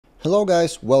Hello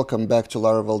guys, welcome back to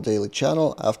Laravel Daily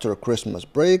channel after a Christmas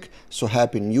break. So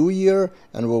happy new year,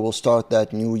 and we will start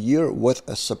that new year with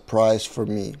a surprise for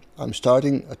me. I'm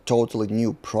starting a totally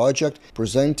new project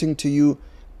presenting to you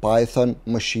Python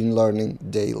Machine Learning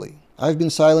Daily. I've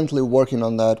been silently working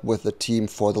on that with the team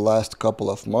for the last couple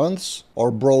of months,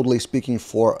 or broadly speaking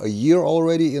for a year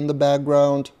already in the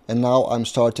background, and now I'm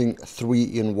starting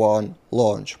 3-in-1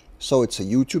 launch. So it's a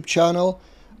YouTube channel,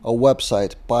 a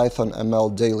website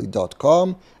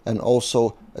pythonmldaily.com, and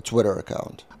also a Twitter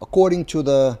account. According to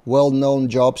the well-known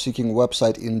job-seeking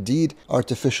website Indeed,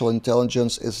 artificial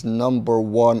intelligence is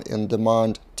 #1 in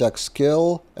demand tech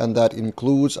skill, and that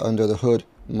includes under the hood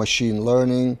machine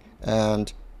learning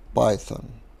and Python.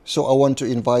 So I want to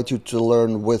invite you to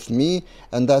learn with me,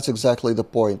 and that's exactly the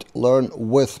point. Learn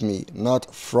with me,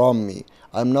 not from me.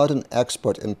 I'm not an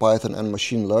expert in Python and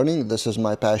machine learning. This is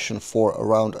my passion for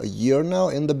around a year now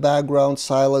in the background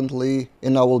silently,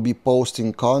 and I will be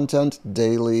posting content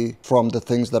daily from the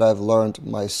things that I've learned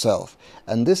myself.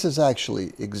 And this is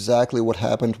actually exactly what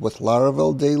happened with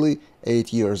Laravel Daily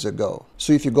 8 years ago.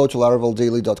 So if you go to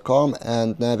laraveldaily.com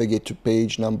and navigate to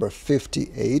page number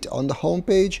 58 on the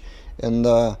homepage, in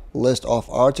the list of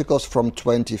articles from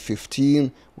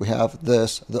 2015, we have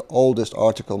this, the oldest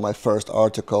article, my first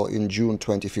article in June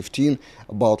 2015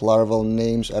 about Laravel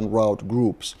names and route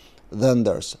groups. Then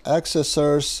there's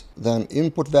accessors, then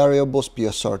input variables,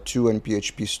 PSR2 and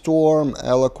PHP Storm,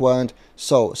 Eloquent.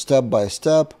 So step by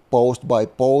step, post by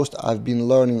post, I've been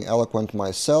learning Eloquent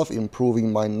myself,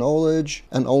 improving my knowledge,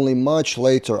 and only much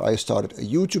later I started a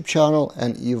YouTube channel,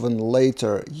 and even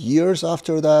later, years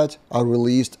after that, I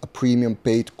released a premium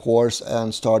paid course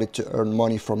and started to earn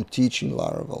money from teaching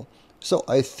Laravel. So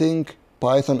I think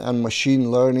Python and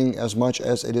machine learning, as much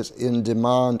as it is in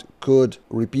demand, could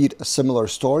repeat a similar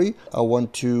story. I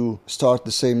want to start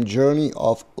the same journey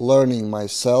of learning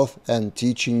myself and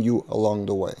teaching you along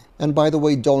the way. And by the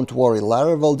way, don't worry,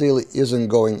 Laravel Daily isn't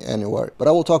going anywhere, but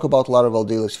I will talk about Laravel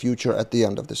Daily's future at the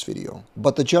end of this video.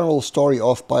 But the general story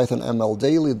of Python ML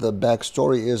Daily, the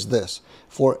backstory is this.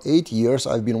 For 8 years,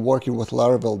 I've been working with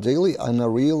Laravel Daily, and I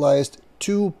realized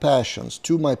two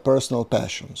my personal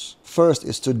passions. First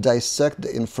is to dissect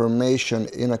the information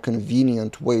in a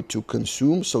convenient way to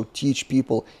consume, so teach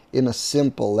people in a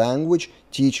simple language,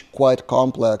 teach quite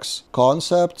complex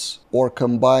concepts, or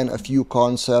combine a few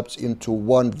concepts into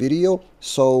one video,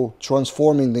 so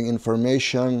transforming the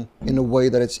information in a way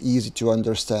that it's easy to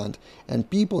understand. And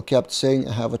people kept saying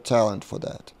I have a talent for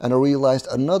that. And I realized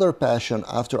another passion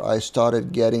after I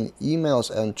started getting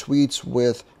emails and tweets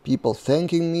with people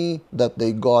thanking me that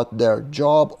they got their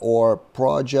job or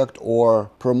project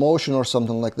or promotion or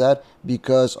something like that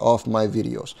because of my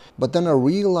videos. But then I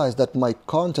realized that my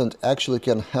content actually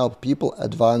can help people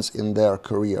advance in their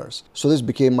careers. So this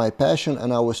became my passion,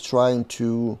 and I was trying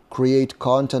to create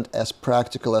content as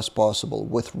practical as possible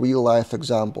with real life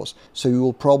examples. So you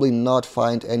will probably not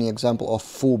find any example of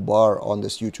foobar on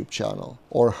this YouTube channel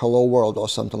or Hello World or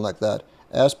something like that.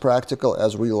 As practical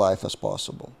as real life as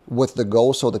possible, with the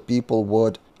goal so that people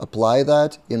would apply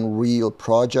that in real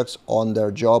projects on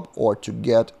their job or to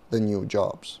get the new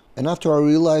jobs. And after I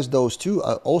realized those two,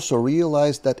 I also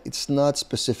realized that it's not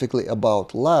specifically about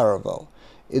Laravel.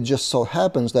 It just so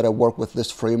happens that I work with this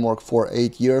framework for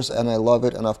 8 years and I love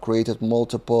it, and I've created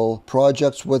multiple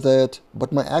projects with it,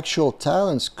 but my actual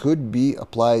talents could be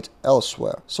applied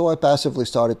elsewhere. So I passively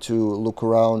started to look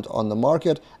around on the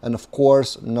market, and of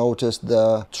course noticed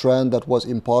the trend that was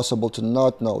impossible to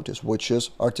not notice, which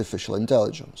is artificial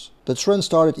intelligence. The trend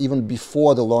started even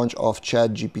before the launch of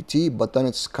ChatGPT, but then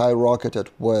it skyrocketed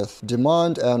with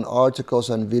demand and articles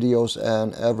and videos,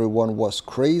 and everyone was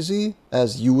crazy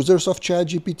as users of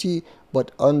ChatGPT.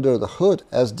 But under the hood,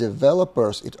 as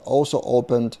developers, it also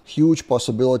opened huge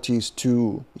possibilities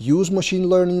to use machine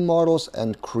learning models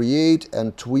and create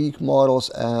and tweak models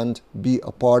and be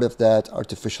a part of that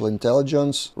artificial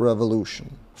intelligence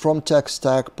revolution. From tech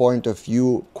stack point of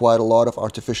view, quite a lot of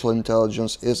artificial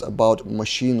intelligence is about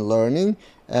machine learning,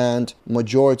 and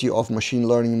majority of machine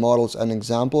learning models and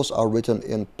examples are written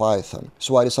in Python.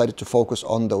 So I decided to focus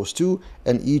on those two,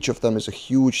 and each of them is a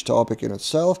huge topic in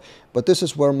itself, but this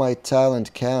is where my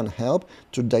talent can help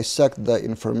to dissect the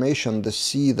information,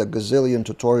 see the gazillion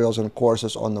tutorials and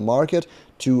courses on the market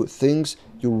to things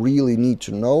you really need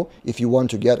to know if you want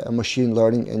to get a machine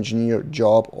learning engineer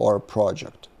job or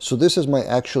project. So this is my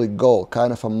actually goal,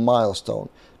 kind of a milestone,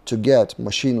 to get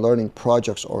machine learning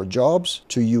projects or jobs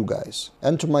to you guys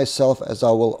and to myself, as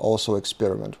I will also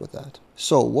experiment with that.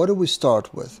 So what do we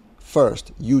start with?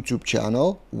 First, YouTube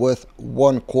channel with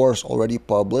one course already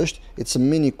published. It's a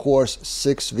mini course,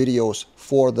 6 videos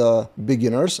for the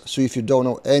beginners. So if you don't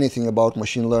know anything about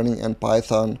machine learning and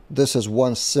Python, this is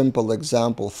one simple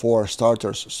example for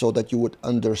starters so that you would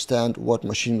understand what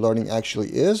machine learning actually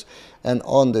is. And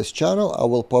on this channel, I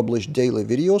will publish daily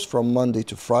videos from Monday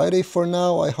to Friday for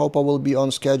now. I hope I will be on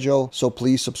schedule, so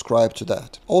please subscribe to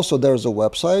that. Also, there's a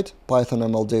website,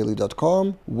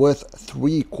 pythonmldaily.com, with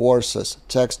 3 courses,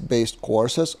 text-based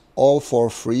courses, all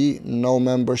for free, no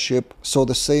membership. So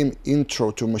the same intro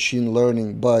to machine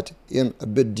learning, but in a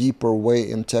bit deeper way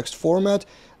in text format.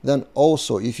 Then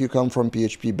also, if you come from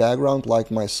PHP background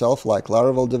like myself, like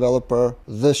Laravel developer,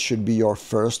 this should be your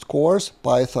first course,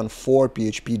 Python for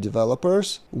PHP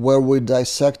developers, where we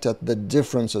dissected the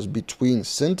differences between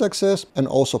syntaxes and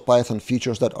also Python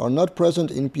features that are not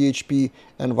present in PHP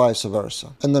and vice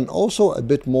versa. And then also a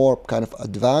bit more kind of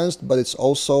advanced, but it's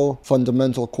also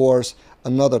fundamental course.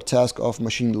 Another task of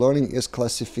machine learning is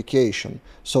classification.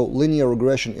 So linear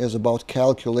regression is about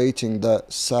calculating the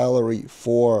salary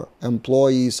for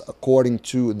employees according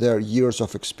to their years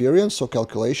of experience, so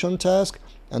calculation task.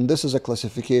 And this is a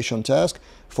classification task.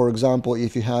 For example,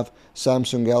 if you have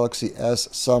Samsung Galaxy S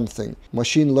something,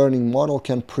 machine learning model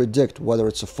can predict whether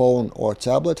it's a phone or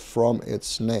tablet from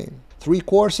its name. 3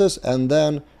 courses and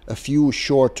then a few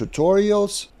short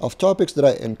tutorials of topics that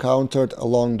I encountered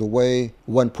along the way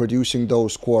when producing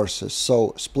those courses.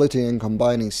 So splitting and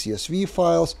combining CSV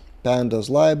files, Pandas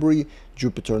library,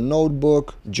 Jupyter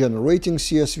Notebook, generating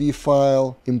CSV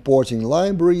file, importing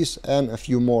libraries, and a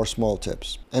few more small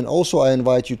tips. And also I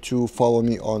invite you to follow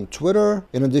me on Twitter.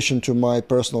 In addition to my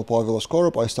personal Povilas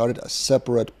Korup, I started a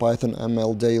separate Python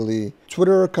ML Daily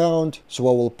Twitter account, so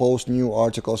I will post new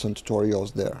articles and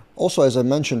tutorials there. Also, as I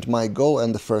mentioned, my goal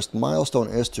and the first milestone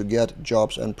is to get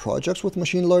jobs and projects with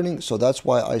machine learning, so that's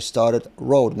why I started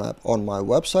Roadmap on my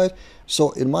website.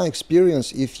 So in my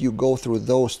experience, if you go through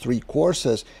those 3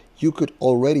 courses, you could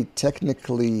already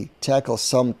technically tackle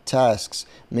some tasks,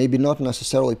 maybe not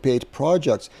necessarily paid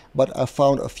projects, but I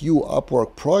found a few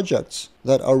Upwork projects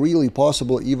that are really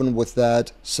possible even with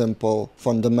that simple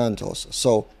fundamentals.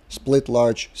 So split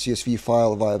large CSV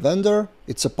file via vendor.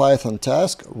 It's a Python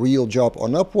task, real job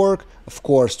on Upwork. Of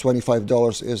course,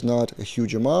 $25 is not a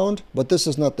huge amount, but this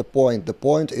is not the point. The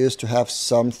point is to have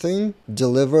something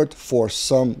delivered for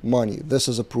some money. This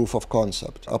is a proof of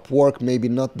concept. Upwork may be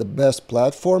not the best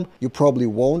platform. You probably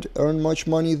won't earn much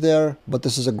money there, but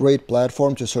this is a great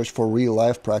platform to search for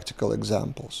real-life practical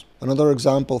examples. Another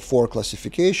example for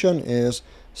classification is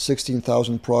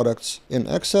 16,000 products in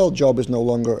Excel. Job is no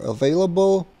longer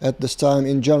available at this time.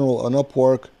 In general on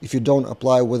Upwork, if you don't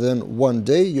apply within 1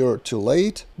 day, you're too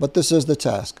late. But this is the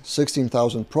task,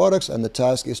 16,000 products, and the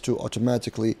task is to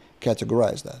automatically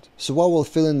categorize that. So I will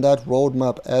fill in that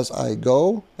roadmap as I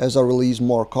go. As I release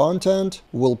more content,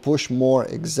 we'll push more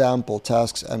example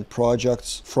tasks and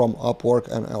projects from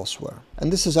Upwork and elsewhere.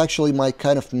 And this is actually my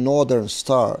kind of northern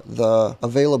star, the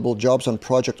available jobs and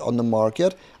projects on the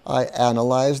market. I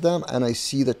analyze them and I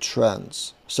see the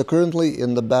trends. So currently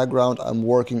in the background, I'm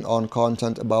working on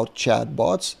content about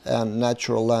chatbots and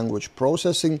natural language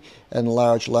processing and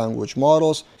large language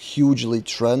models, hugely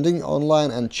trending online,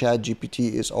 and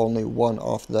ChatGPT is only one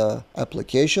of the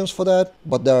applications for that.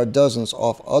 But there are dozens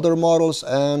of other models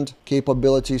and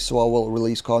capabilities, so I will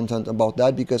release content about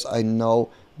that because I know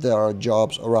there are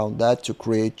jobs around that to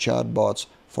create chatbots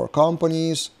for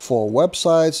companies, for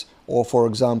websites, or for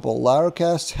example,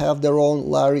 Laracast have their own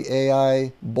Larry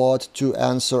AI bot to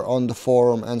answer on the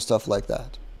forum and stuff like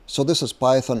that. So this is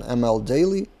Python ML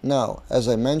Daily. Now, as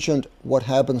I mentioned, what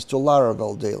happens to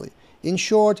Laravel Daily? In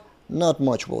short, not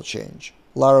much will change.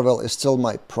 Laravel is still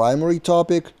my primary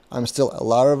topic. I'm still a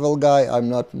Laravel guy. I'm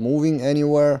not moving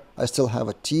anywhere. I still have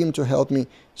a team to help me.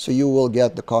 So you will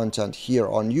get the content here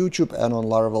on YouTube and on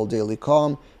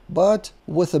LaravelDaily.com, but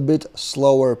with a bit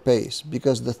slower pace,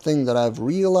 because the thing that I've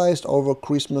realized over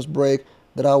Christmas break,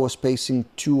 that I was pacing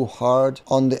too hard,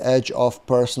 on the edge of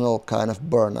personal kind of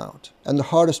burnout. And the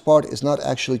hardest part is not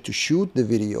actually to shoot the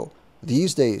video.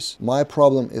 These days, my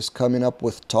problem is coming up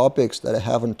with topics that I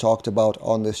haven't talked about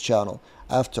on this channel.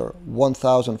 After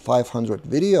 1,500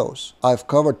 videos, I've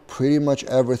covered pretty much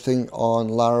everything on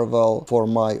Laravel for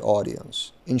my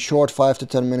audience. In short 5 to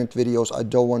 10 minute videos, I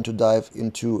don't want to dive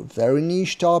into very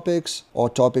niche topics or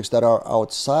topics that are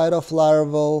outside of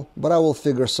Laravel, but I will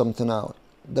figure something out.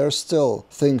 There's still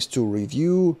things to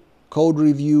review, code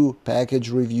review, package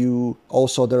review.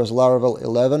 Also, there's Laravel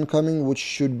 11 coming, which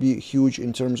should be huge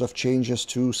in terms of changes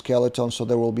to Skeleton, so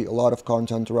there will be a lot of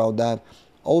content around that.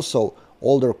 Also,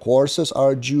 older courses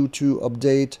are due to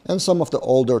update, and some of the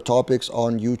older topics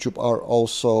on YouTube are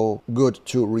also good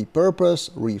to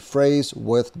repurpose, rephrase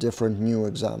with different new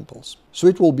examples. So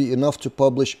it will be enough to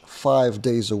publish 5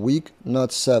 days a week,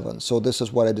 not 7. So this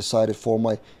is what I decided for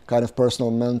my kind of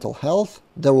personal mental health.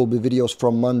 There will be videos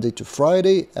from Monday to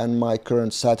Friday, and my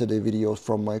current Saturday videos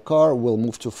from my car will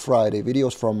move to Friday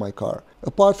videos from my car.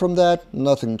 Apart from that,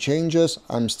 nothing changes.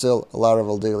 I'm still a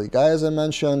Laravel Daily guy, as I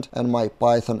mentioned, and my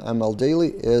Python ML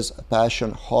Daily is a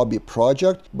passion hobby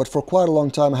project. But for quite a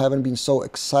long time, I haven't been so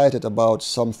excited about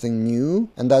something new,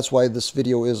 and that's why this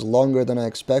video is longer than I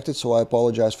expected, so I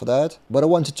apologize for that. But I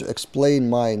wanted to explain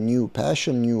my new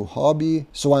passion, new hobby,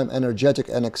 so I'm energetic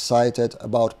and excited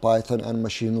about Python and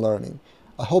machine learning.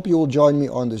 I hope you will join me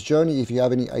on this journey. If you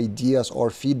have any ideas or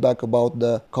feedback about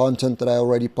the content that I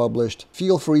already published,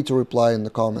 feel free to reply in the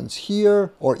comments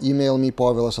here or email me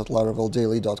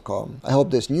povilas@laraveldaily.com. I hope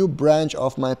this new branch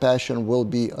of my passion will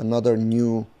be another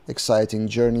new exciting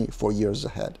journey for years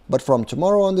ahead. But from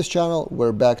tomorrow on this channel,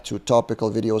 we're back to topical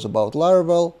videos about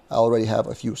Laravel. I already have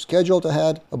a few scheduled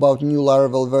ahead about new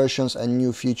Laravel versions and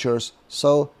new features,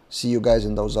 so see you guys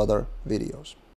in those other videos.